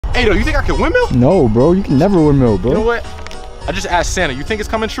Hey, though, you think I can windmill? No, bro. You can never windmill, bro. You know what? I just asked Santa. You think it's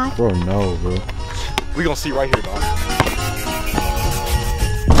coming true? Bro, no, bro. We gonna see right here, dog.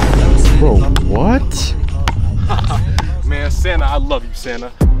 Bro, what? Man, Santa, I love you,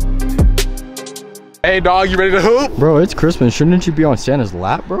 Santa. Hey, dog, you ready to hoop? Bro, it's Christmas. Shouldn't you be on Santa's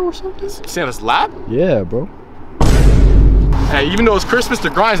lap, bro, or something? Santa's lap? Yeah, bro. Hey, even though it's Christmas, the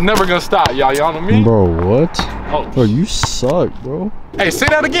grind's never gonna stop, y'all. Y'all know me? Bro, what? Oh. Bro, you suck, bro. Hey, say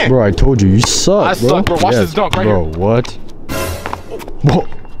that again. Bro, I told you, you suck, I bro. suck, bro. Watch this dunk right bro, here. Bro, what? Whoa.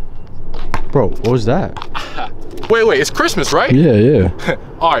 Bro, what was that? Wait, it's Christmas, right? Yeah, yeah.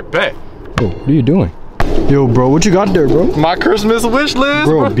 All right, bet. Bro, what are you doing? Yo, bro, what you got there, bro? My Christmas wish list,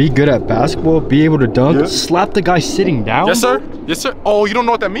 bro. Be good at basketball, be able to dunk, yeah. Slap the guy sitting down. Yes, sir. Yes, sir. Oh, you don't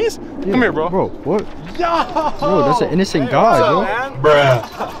know what that means? Yeah. Come here, bro. Bro, what? Yo! Bro, that's an innocent guy, bro.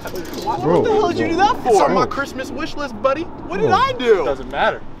 Bruh. Bro, what the hell did you do that for? It's on my Christmas wish list, buddy. What did I do? Doesn't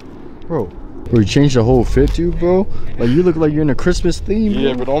matter. Bro, you changed the whole fit too, bro. Like, you look like you're in a Christmas theme, bro.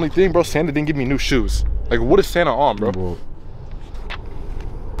 Yeah, but the only thing, bro, Santa didn't give me new shoes. Like, what is Santa on, bro?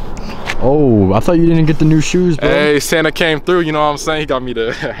 Oh, I thought you didn't get the new shoes, bro. Hey, Santa came through, you know what I'm saying? He got me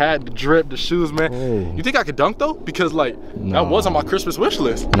the hat, the drip, the shoes, man. Oh. You think I could dunk, though? Because, like, that was on my Christmas wish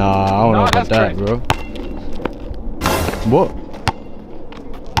list. Nah, I don't know about that, bro. What?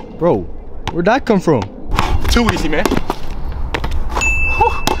 Bro, where'd that come from? Too easy, man.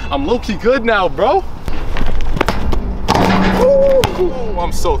 Whew, I'm low-key good now, bro. Ooh,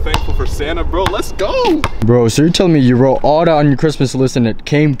 I'm so thankful for Santa, bro. Let's go. Bro, so you're telling me you wrote all that on your Christmas list and it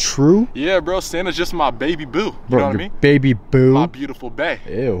came true? Yeah, bro. Santa's just my baby boo. You bro, know what I mean? Baby boo? My beautiful bae.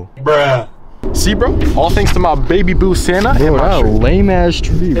 Ew. Bruh. See, bro? All thanks to my baby boo Santa. Bro, that lame-ass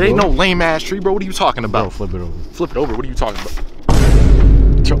tree, bro. It ain't no lame-ass tree, bro. What are you talking about? Bro, flip it over. Flip it over. What are you talking about?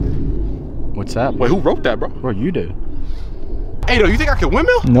 What's that, bro? Wait, who wrote that, bro? Bro, you did. Hey, though, you think I can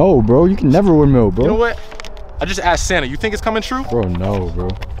windmill? No, bro. You can never windmill, bro. You know what? I just asked Santa. You think it's coming true? Bro, no, bro.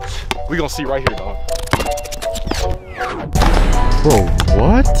 We gonna see right here, dog. Bro,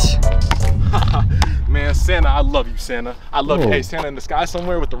 what? Man, Santa, I love you, Santa. I love you. Hey, Santa in the sky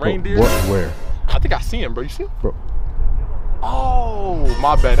somewhere with the reindeer. What? Where? I think I see him, bro. You see him? Bro. Oh,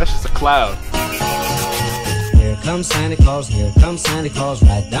 my bad. That's just a cloud. Here comes Santa Claus, right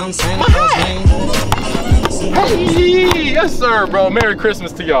down Santa Claus Lane. Hey, yes, sir, bro. Merry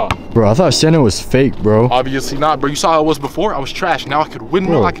Christmas to y'all. Bro, I thought Santa was fake, bro. Obviously not, bro. You saw how I was before? I was trash. Now I could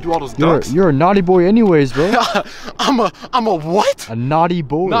windmill. I could do all those dunks. You're a naughty boy anyways, bro. I'm a what? A naughty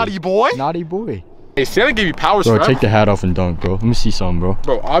boy. Naughty boy? Naughty boy. Hey, Santa gave you powers bro, forever. take the hat off and dunk, bro. Let me see something, bro.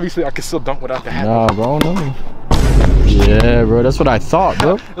 Bro, obviously I can still dunk without the hat. Nah, bro, no. Yeah, bro, that's what I thought,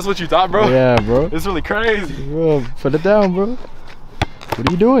 bro. That's what you thought, bro? Yeah, bro. It's really crazy. Bro, put it down, bro. What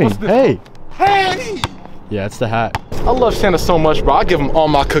are you doing? Hey. Hey! Yeah, it's the hat. I love Santa so much, bro. I give him all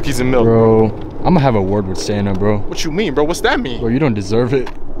my cookies and milk. Bro, I'm gonna have a word with Santa, bro. What you mean, bro? What's that mean? Bro, you don't deserve it.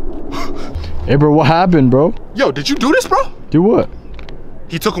 Hey, bro, what happened, bro? Yo, did you do this, bro? Do what?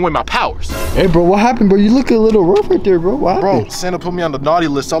 He took away my powers. Hey, bro, what happened, bro? You look a little rough right there, bro. What happened? Bro, Santa put me on the naughty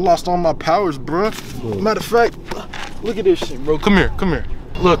list. I lost all my powers, bro. Matter of fact, look at this shit, bro. Come here, come here.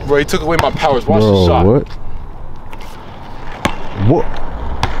 Look, bro, he took away my powers. Watch the shot. What? What?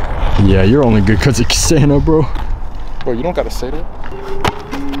 Yeah, you're only good because it's Santa, bro. Bro, you don't gotta say that.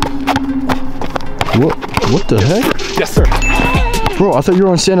 What the heck? Yes, sir. Bro, I thought you were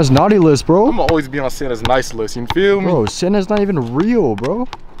on Santa's naughty list, bro. I'm gonna always be on Santa's nice list, you feel me? Bro, Santa's not even real, bro.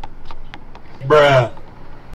 Bruh.